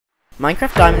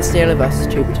Minecraft Diamond Stealer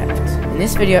vs 2 Protectors. In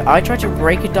this video, I tried to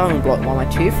break a diamond block while my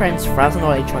 2 friends, Fraz and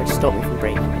Ollie, tried to stop me from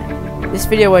breaking it. This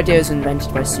video idea was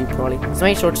invented by Super Ollie, so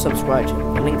make sure to subscribe to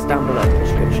him. The link's down below in the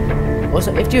description.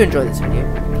 Also, if you enjoyed this video,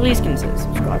 please consider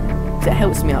subscribing, because it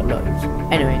helps me out loads.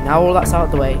 Anyway, now all that's out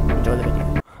of the way, enjoy the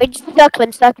video. Wait, just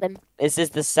circle him. This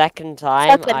is the second time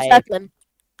Circle him.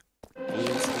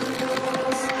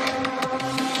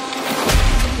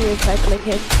 You're circling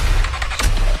him.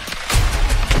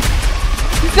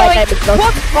 He's going. What?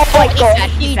 Oh my god,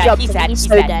 he jumped him. He's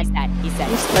so dead. He's dead.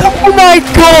 Oh my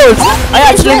god! I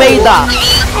actually made that!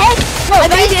 I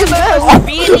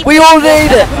made it! We all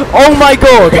made it! Oh my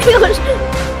god!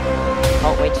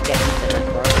 Can't wait to get to the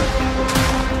bro.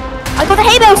 I got the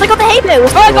hay bales!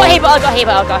 Oh, I got hay bales.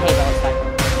 It's fine.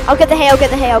 I'll get the hay.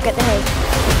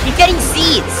 He's getting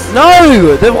seeds.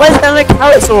 No! Where's the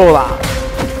carrots or all that?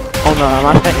 Oh no, I'm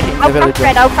actually hitting the villager.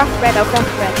 I'll craft bread.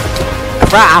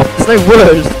 Craft? There's no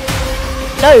wood!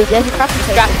 No, there's a crafting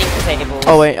table.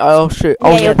 Oh wait, oh shoot.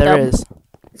 Oh yeah, there is.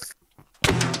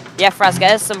 Yeah, Fraz,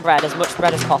 get us some bread, as much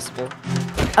bread as possible.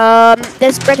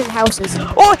 There's bread in houses.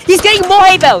 Oh, he's getting more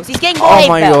hay bales. Oh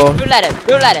my god. Don't let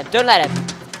him.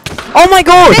 Oh my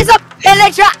god! There's a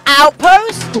villager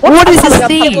outpost. What is this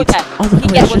seed? We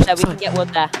can get wood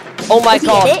there. Oh my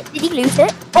god. Did he loot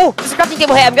it? Oh, there's a crafting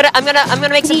table here. I'm gonna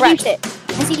make some bread.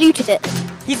 Has he looted it?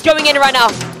 He's going in right now.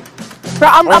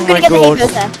 Right, I'm gonna get the hay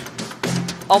bales there.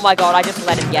 Oh my god, I just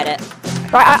let him get it.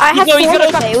 Right, I have 4 he's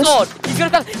gonna craft hay the bales. sword. He's gonna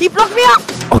craft. He blocked me up.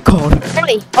 Oh god.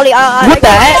 Ollie, What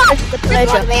the heck? He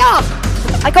blocked me up.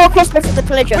 I got a Christmas for the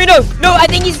pillager. Wait, no, I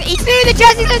think he's doing the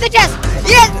chest.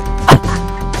 Yes.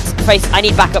 Face, I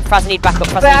need backup. Fraz, I need backup.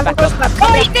 Oh,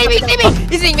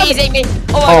 he's hitting me.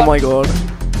 Oh my god.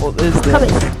 What is this?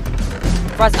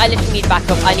 Fraz, I literally need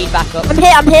backup. I'm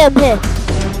here.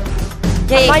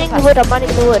 Yeah, I'm mining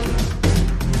the wood.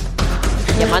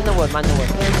 Yeah, man the wood.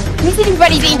 He's eating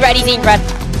bread.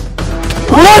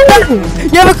 What the?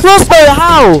 You have a crossbow,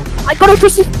 how? I got a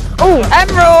Christmas. Oh,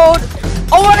 Emerald.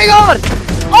 Oh my god.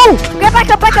 Oh, get back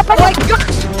up. Oh my god.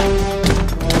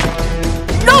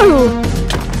 No.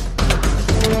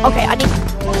 Okay, I need.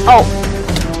 Oh.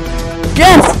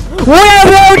 Yes! We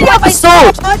already have the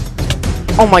sword!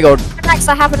 Oh my god. I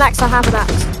have an axe.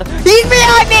 He's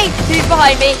behind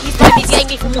me. He's getting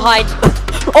me from behind.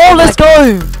 Oh, let's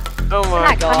go! Oh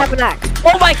my god. I have an axe.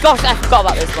 Oh my gosh, I forgot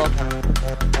about this one.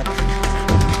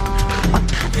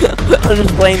 I'm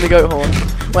just playing the goat horn.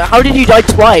 Wait, how did you die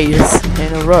twice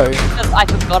in a row? Because I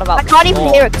forgot about I can't even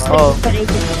hear it because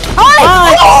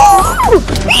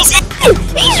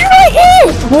He's right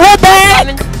here! What the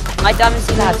heck? My diamond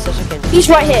sealer had such a good. He's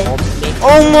right here.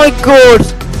 Oh my god!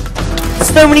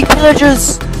 So many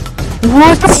pillagers!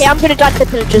 What? Okay, I'm gonna die to the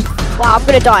pillagers. Wow, I'm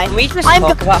gonna die. Can we just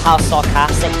talk about how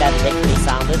sarcastic that literally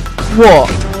sounded? What?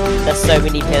 There's so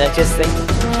many pillagers thing.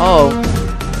 Oh.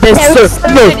 There's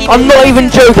no, I'm not even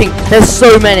joking. There's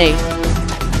so many.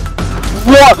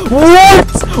 What?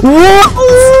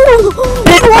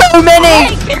 There's so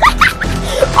many!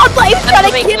 I'm not even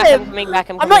trying to kill him.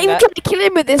 I'm not even trying to kill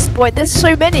him at this point. There's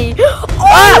so many.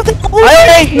 Oh, they're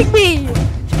all hitting me.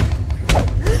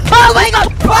 Oh my god!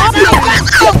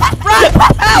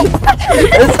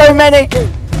 There's so many.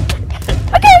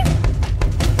 Okay.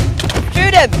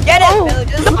 Shoot him! Get him,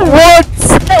 villagers! What?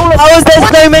 How is there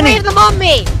so many? Leave them on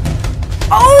me!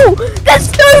 Oh, there's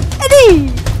so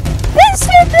many.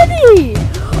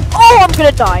 Oh, I'm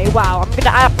gonna die. Wow,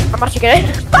 I'm actually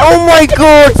gonna. Oh my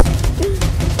god!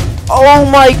 Oh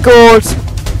my god!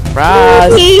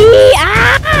 Fraz!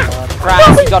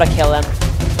 Fraz, you gotta kill him.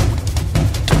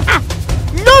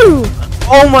 No!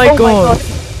 Oh my god!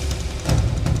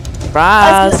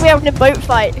 Fraz! We're having a boat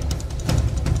fight.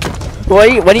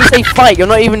 Wait, when you say fight, you're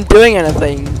not even doing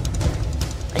anything.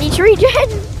 I need to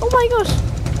regen. Oh my gosh.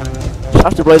 Just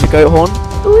have to blow the goat horn.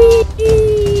 Whee!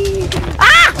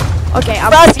 Ah! Okay,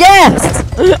 I'm. Fraz, yes!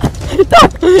 You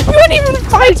weren't even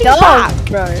fighting back,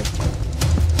 bro.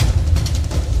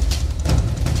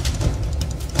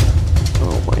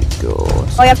 Oh my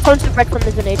god. I have tons of bread from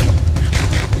the village.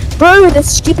 Bro, the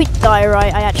stupid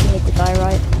diorite. I actually hate the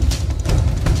diorite.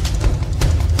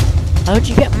 How did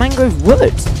you get mangrove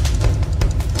wood?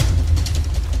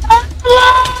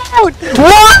 What?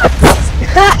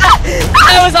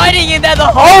 I was hiding in there the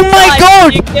whole Oh my time.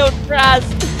 god! You killed Fraz.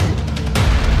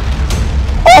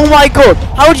 Oh my god!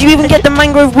 How did you even get the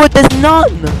mangrove wood? There's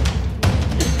none!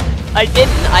 I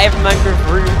didn't. I have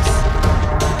mangrove roots.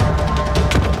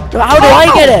 How do I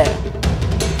get it?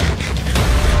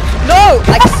 No!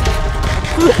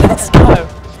 Let's go.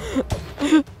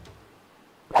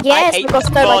 Yes, I hate we got the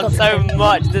spawn so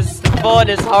much. The spawn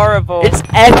is horrible. It's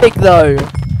epic though.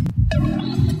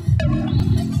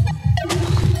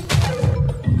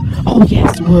 Oh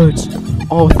yes, wood.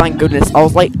 Oh thank goodness. I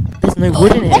was like, there's no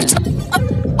wood in here.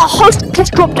 A host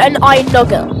just dropped an iron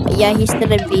nugget. Yeah, he's still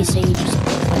in VC.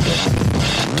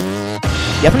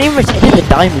 You haven't even retained the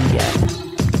diamond yet.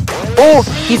 Oh,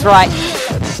 he's right.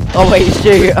 Oh wait,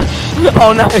 shoot.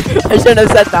 Oh no, I shouldn't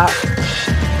have said that.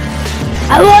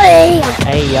 Away!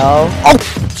 Hey yo. Oh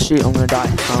shoot, I'm gonna die.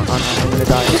 Oh, no, I'm gonna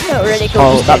die. It's not really cool.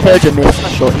 Oh, that pillager missed.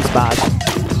 I'm sure he's bad.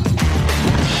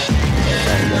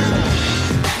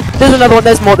 There's another one.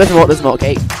 There's more.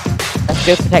 Okay. Let's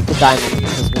go protect the diamond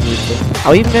because we need to. How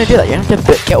are you even gonna do that? You have to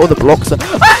get all the blocks.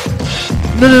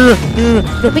 No.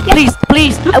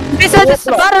 Please. This is the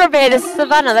savannah over here. This is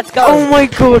savannah. Let's go. Oh my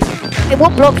god. Okay,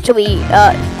 what block do we?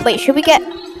 Wait, should we get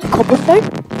cobblestone?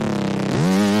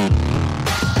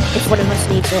 If one of us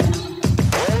needs it.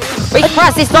 Wait,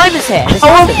 Praz, there's diamonds here. There's Oh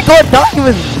diamonds. my god,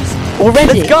 diamonds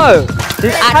already. Let's go.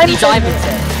 There's actually diamonds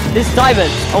here. There's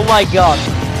diamonds. Oh my god.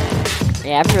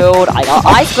 Yeah, Emerald. I got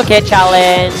ice bucket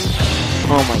challenge.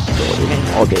 Oh my god, you're getting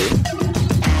oggy.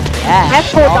 Yeah. I have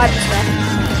 4 diamonds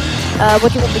left. What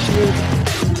do you want me to do?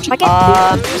 Should I get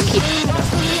Just keep.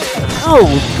 Oh,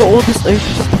 we've got all this open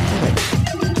stuff.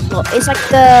 Well, it's like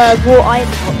the raw iron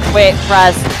block. Wait,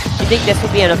 Praz. Do you think this will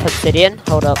be enough obsidian?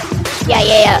 Hold up.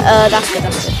 Yeah. That's good.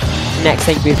 Next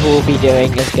thing we will be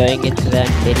doing is going into the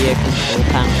video control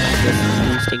panel and just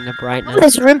boosting the brightness. Oh,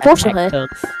 there's a room portal here.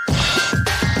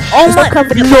 Oh It's my not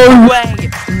covered in no way!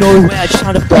 No way, I just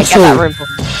found a Wait, get that bottle. room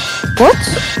portal. What?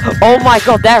 Oh my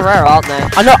god, they're rare, aren't they?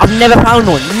 I know, I've never found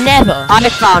one. Never! I've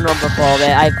found one before,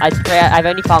 but I've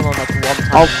only found one like one time.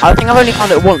 Oh, I think I've only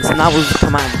found it once, and that was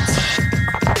commands.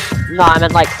 No, I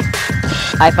meant like,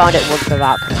 I found it once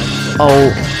without commands. Oh,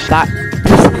 that...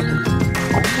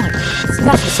 Oh my... This is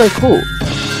actually so cool.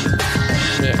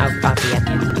 Yeah, I'll be at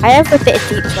you. I have a bit of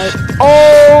deep throat.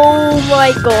 Oh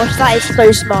my gosh, that is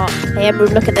so smart. Hey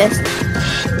Emerald, look at this.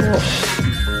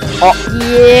 Oh.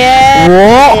 Yeah.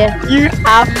 What? Yeah. You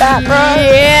have that, bro?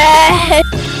 Yeah.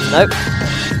 Nope.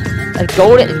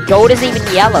 Gold isn't even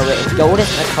yellow. Gold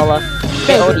isn't a color.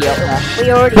 We're already up there. We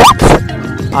already. What?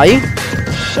 Are you?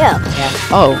 Yeah.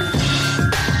 Yeah. Oh.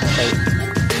 Wait.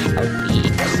 Oh,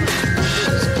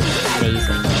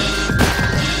 amazing.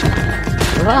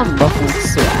 What a muffled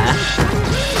swear.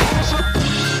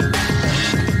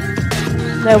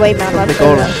 No way, man. I'm The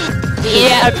going golem.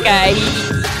 Yeah, okay.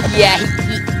 Yeah,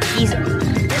 he's...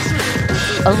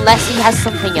 Unless he has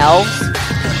something else,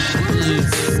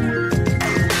 he's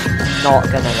not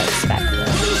gonna expect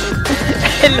this.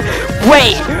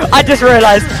 Wait! I just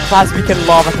realised Paz, we can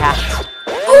lava cat.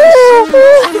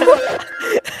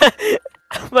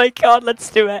 Oh my god, let's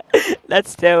do it.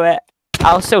 Let's do it.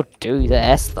 I'll still do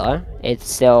this though. It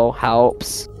still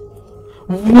helps.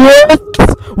 What?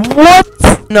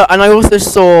 No, and I also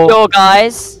saw... Yo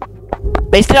guys.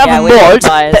 Basically, I have Yeah, a mod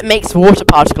guys. that makes water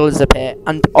particles appear,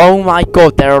 and oh my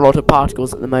god, there are a lot of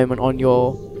particles at the moment on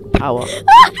your power.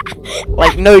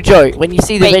 Like, no joke. When you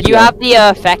see the Wait, video, you have the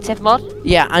effective mod?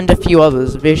 yeah, and a few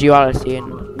others, visuality,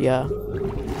 and yeah.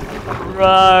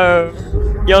 Bro,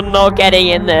 you're not getting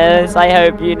in this. I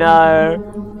hope you know.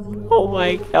 Oh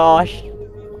my gosh.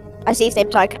 I see same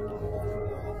tag.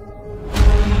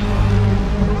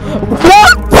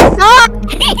 What? What?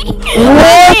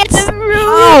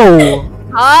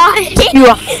 How? You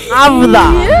have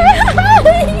that?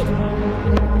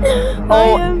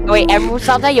 Oh, wait, Emerald's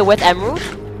out there? You're with Emerald?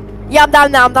 Yeah, I'm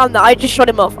down now. I just shot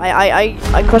him off. I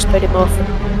crossbowed him off.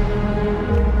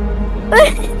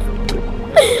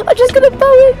 I'm just gonna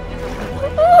bow it.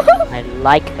 I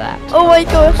like that. Oh my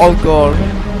gosh. Oh god.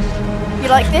 You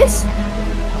like this?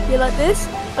 You like this?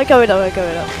 I'm going up.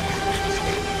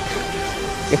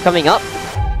 You're coming up?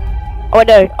 Oh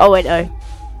no.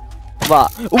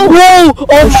 What? Whoa! Oh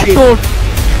my shoot. god!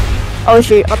 Oh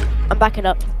shoot, I'm backing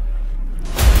up.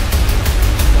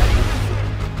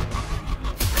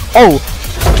 Oh!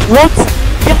 What?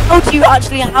 How do you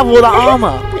actually have all that armor?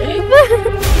 I mean,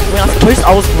 I suppose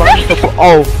I was running for...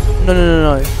 Oh!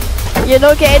 No. You're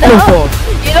not getting Oh up. god.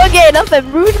 You're not getting up,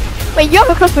 Emerald. Wait, you have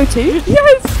a crossbow too?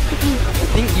 Yes! I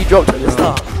think you dropped it at the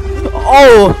start.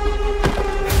 Oh!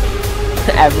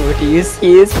 Emerald, do you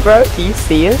see us, bro? Do you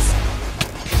see us?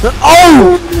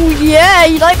 Oh! Yeah,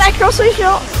 you like that crossbow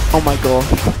shot? Oh my god.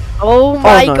 Oh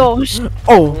my no. gosh.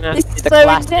 Oh! This is the so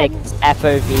classic intense.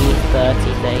 FOV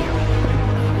 30 thing.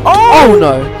 Oh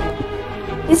no!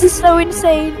 This is so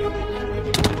insane.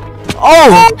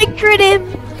 Oh! I crit him!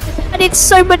 I did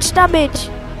so much damage.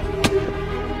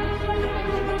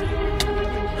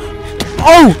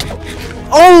 Oh!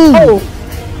 Oh!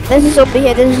 There's a zombie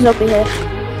here,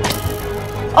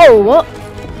 Oh, what?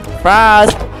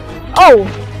 Fraz! Oh!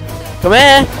 Come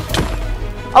here!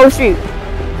 Oh shoot.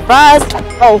 Fraz!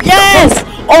 Oh. Yes!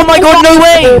 Oh my god, no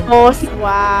way!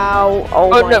 Wow. Oh Oh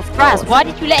my no, god. Fraz, why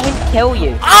did you let him kill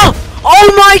you? Oh!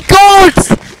 Oh my god!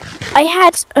 I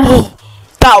had. Oh,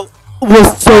 that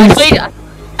was so.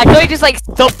 I thought he just like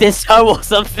stopped his toe or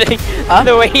something. Huh?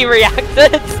 The way he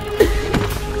reacted.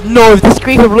 No, this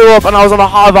creeper blew up and I was on a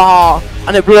half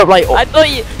and it blew up like. I thought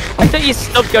you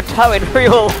stubbed your toe in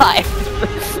real life.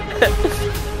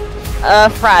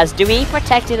 Fraz, do we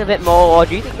protect it a bit more, or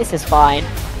do you think this is fine?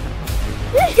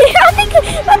 I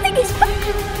think it's fine.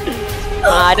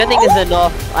 I don't think there's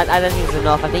enough. I don't think there's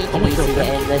enough. I think you can easily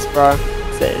get in this, bro.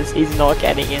 Says he's not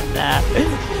getting in there.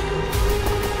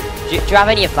 do you have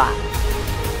any of that?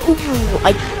 Ooh,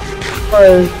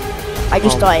 I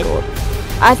just died. God.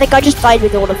 I think I just died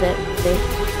with all of it.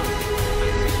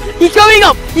 He's going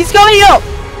up! He's going up!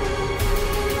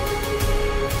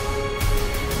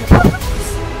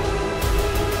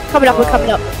 Coming up, we're coming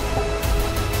up.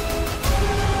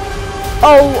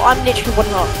 Oh, I'm literally one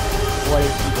heart. What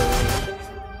is he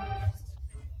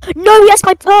doing? No, yes,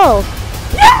 my pearl.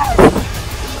 Yes!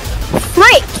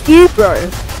 Frick you, bro.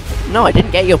 No, I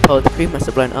didn't get your pearl. The creeper must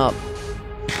have blown up.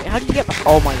 Wait, how did you get back?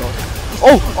 Oh my god.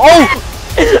 Oh! Oh!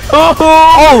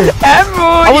 Oh!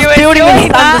 Emerald, I was building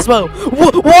in sand as well.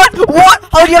 What? What?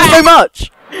 How do you have so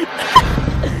much?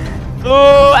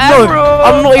 Oh, No, Emerald!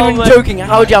 I'm not even my- joking.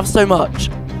 How do you have so much?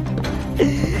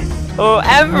 Oh,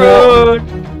 Emerald!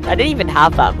 I didn't even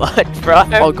have that much, bro.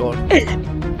 Oh god.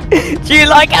 Do you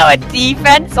like our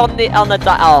defense on the oh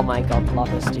my god,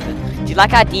 lava stupid. Do you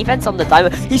like our defense on the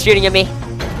diamond? He's shooting at me. Do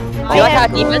you like our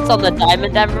defense on the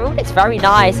diamond emerald? It's very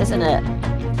nice, isn't it?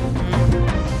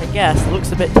 I guess it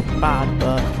looks a bit bad,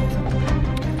 but.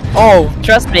 Oh,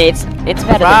 Trust me, it's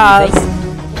better Raz. than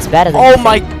you think. It's better than Oh you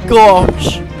my think.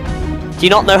 gosh. Do you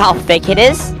not know how thick it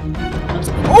is?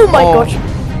 Oh my Oh. gosh.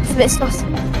 It's a bit sus.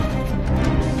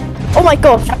 Oh my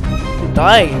gosh.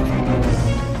 Die.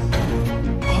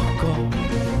 Oh god.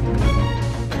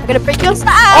 I'm gonna break your side.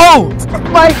 Oh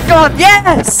my god,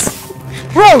 yes!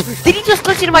 Bro, did he just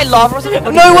touch into my lava or something?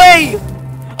 No way!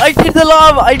 I did the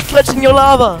lava! I clutched in your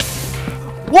lava!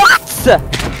 What?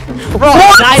 Bro,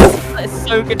 What? that's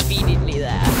so conveniently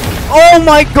there. Oh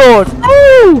my god!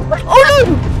 Oh! Oh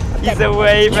no! He's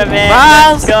away from it.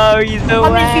 Raz! Let's go. He's literally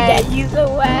away. dead. He's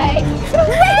away.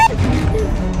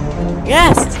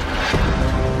 Yes!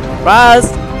 Raz!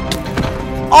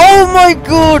 Oh my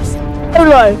god! Oh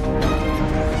no!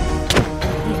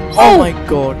 Oh my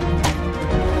god.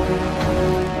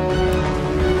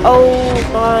 Oh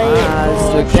my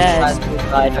Raz, you're gosh. dead. Fraz, don't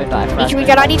die, don't die. Need Fraz, to don't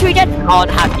regen, I need to regen.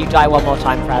 can't have you die one more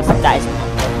time, Fraz. That is.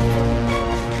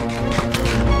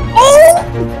 Oh!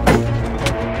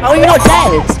 How are you not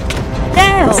dead?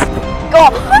 Yes!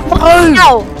 God! Oh!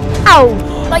 Ow!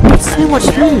 Ow! Like, So much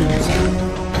food!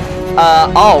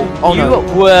 Oh, Oh, you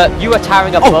no. were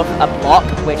towering above a block,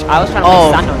 which I was trying to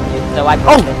Oh. stand on you, so I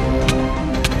broke it.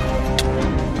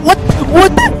 What?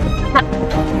 What?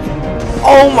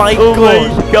 Oh my Oh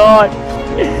god! my god!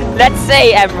 Let's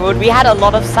say, Emerald, we had a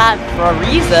lot of sand for a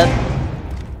reason.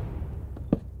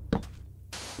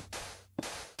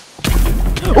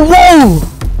 Whoa!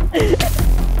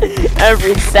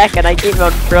 Every second I keep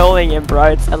on trolling him, bro.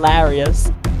 It's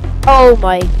hilarious. oh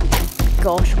my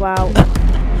gosh, wow.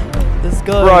 Let's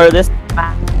go. Bro, this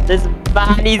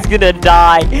man, he's gonna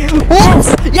die.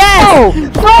 Yes! Yes!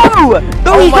 No! No!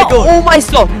 No, Oh he my got God. all my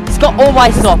stuff. He's got all my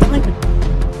stuff. Diamond.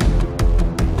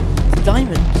 It's a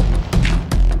diamond.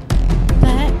 What the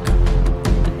heck?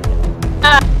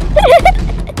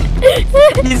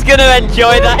 He's gonna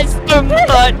enjoy that so much.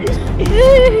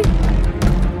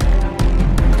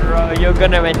 Bro, you're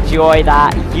gonna enjoy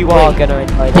that. You are Wait, gonna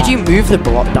enjoy that. Did you move the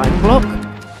diamond block?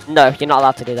 No, you're not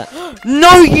allowed to do that.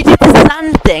 No, you did the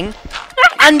sand thing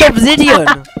and obsidian.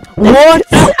 What?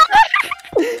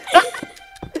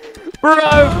 Bro!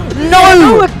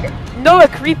 No! No, a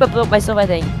creeper blew up my stuff, I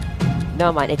think.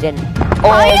 No, mind, it didn't.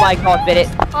 Oh my god, but this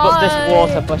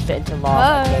water pushed it into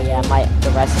lava. Okay, yeah, the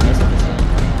rest is obsidian.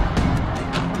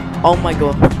 Oh my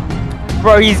god.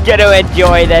 Bro, he's gonna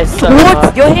enjoy this so What?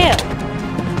 much. You're here.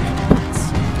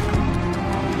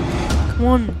 Come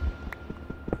on.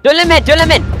 Don't let him in, don't let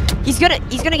him in. He's gonna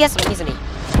get something, isn't he?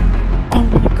 Oh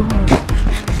my god.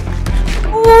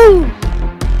 Woo!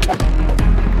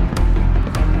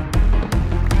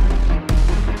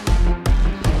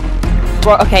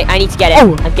 Bro, okay, I need to get it.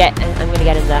 Oh. I'm gonna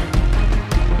get in there.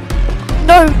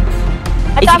 No!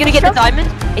 Is he gonna get the diamond?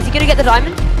 Is he gonna get the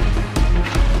diamond?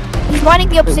 He's mining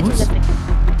the obsidian what? with me.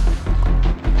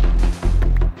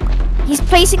 He's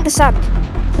placing the sand.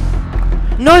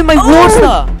 No, my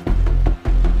water!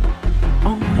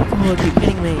 Oh my god, you're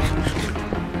kidding me.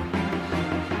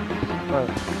 Bro.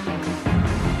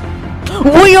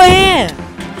 What are you here?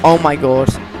 Oh my god.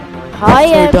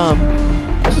 Hi, So dumb.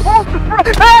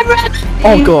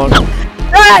 Oh god.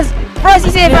 Bros,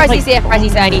 he's here, bros, he's here, bros,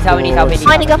 he's here. I need help, I need help, I need help.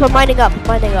 Mining up, I'm mining up, I'm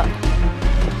mining up.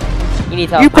 You need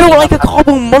help. You I built need like a help.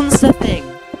 cobble monster thing.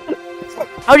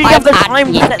 How did you have the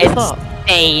time to set this up?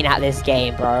 Insane at this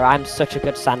game, bro. I'm such a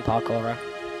good sand parkourer.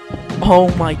 Oh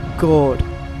my god.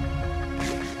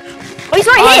 Oh, he's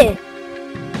right here!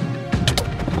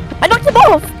 I knocked him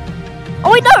off!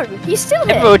 Oh wait, no, he's still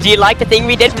here. Bro, do you like the thing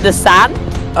we did with the sand?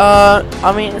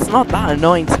 I mean, it's not that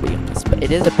annoying to be honest, but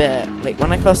it is a bit. Like,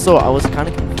 when I first saw it, I was kind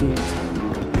of confused.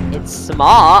 It's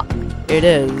smart. It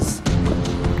is.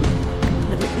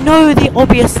 No, the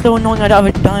obvious so annoying I don't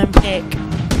have a diamond pick.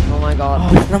 Oh my god.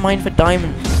 Oh, it's not mine for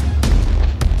diamonds.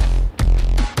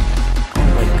 Oh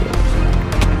my god.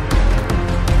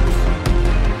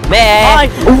 Man.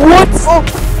 What?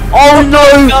 Oh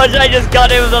no! Gosh, I just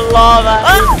got him with the lava.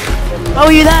 Ah! Oh,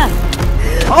 are you there?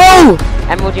 Oh!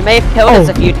 Emerald, you may have killed us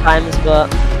a few times, but...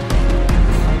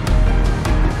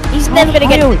 He's never gonna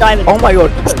get to the diamond. Oh my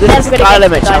god, this is never gonna Sky get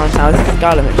Limit to challenge now, this is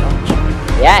Sky Limit challenge.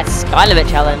 Yes, Sky Limit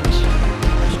Challenge.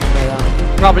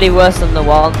 Probably worse than the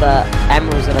one that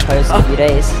Emerald's gonna post in a few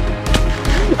days.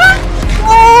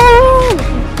 Oh!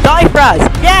 Die, Fraz!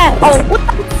 Yes! Oh, what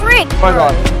the frick? Oh my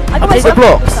god. I got I'll take the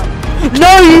myself blocks. myself.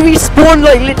 No, you respawned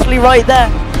like literally right there.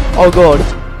 Oh god.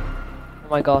 Oh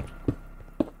my god.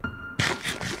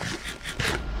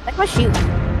 Like my shoe.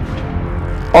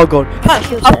 Oh god.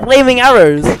 I'm flaming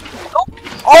arrows.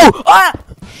 Oh! Ah!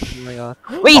 Oh my god.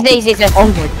 Wait, he's there. Oh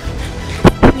my god.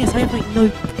 The thing is, I have like no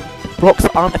blocks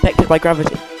that aren't affected by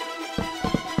gravity.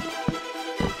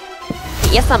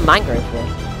 He has some mangrove wood.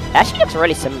 It actually looks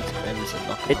really similar to Crimson.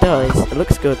 It does. It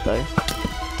looks good though.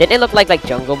 Didn't it look like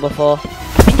jungle before?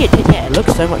 I think it did, yeah. It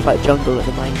looks so much like jungle at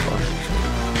the Minecraft.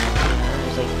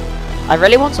 I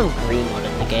really want some green one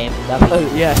in the game. That'd be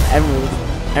Oh yeah, emerald.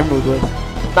 Emerald wood.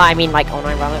 No, I mean like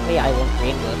unironically, I want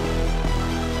green wood.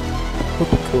 Would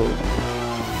be cool.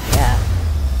 Yeah.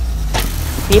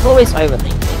 People always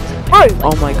overthink things. Bro!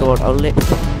 Oh my god, I'll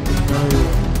literally. No.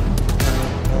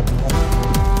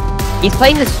 He's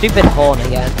playing the stupid horn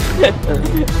again.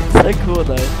 So cool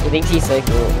though. He thinks he's so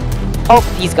cool. Oh,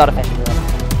 he's got a fishing rod.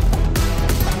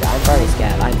 Yeah, I'm very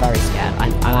scared. I'm very scared.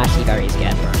 I'm actually very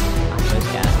scared, bro. I'm so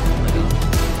scared. Oh my god.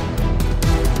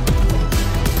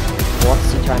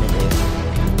 What's he trying to do?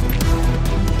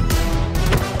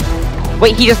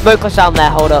 Wait, he just smoke us down there.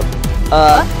 Hold up.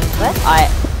 What?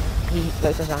 He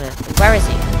smoked us down there. Where is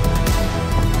he?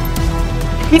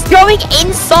 He's going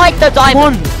inside the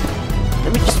diamond. Come on!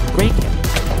 Let me just break it.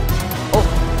 Oh.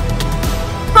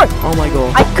 Oh my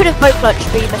god. I could have boat clutched,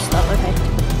 but you messed up, okay.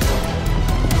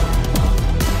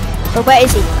 But where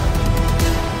is he?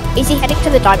 Is he heading to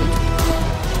the diamond?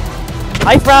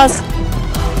 Hi, Fraz!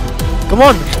 Come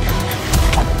on!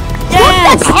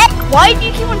 Yes! What the heck? Why do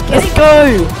you keep on Let's getting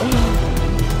go!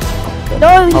 No,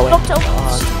 he's Oh, wait. knocked it off.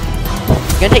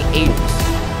 It's gonna take ages.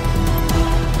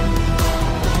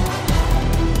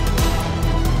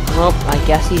 Oh, I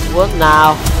guess he's won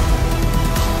now.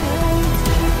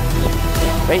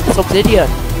 Great, it's obsidian.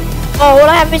 Oh, all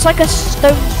I have is like a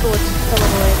stone sword.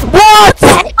 What?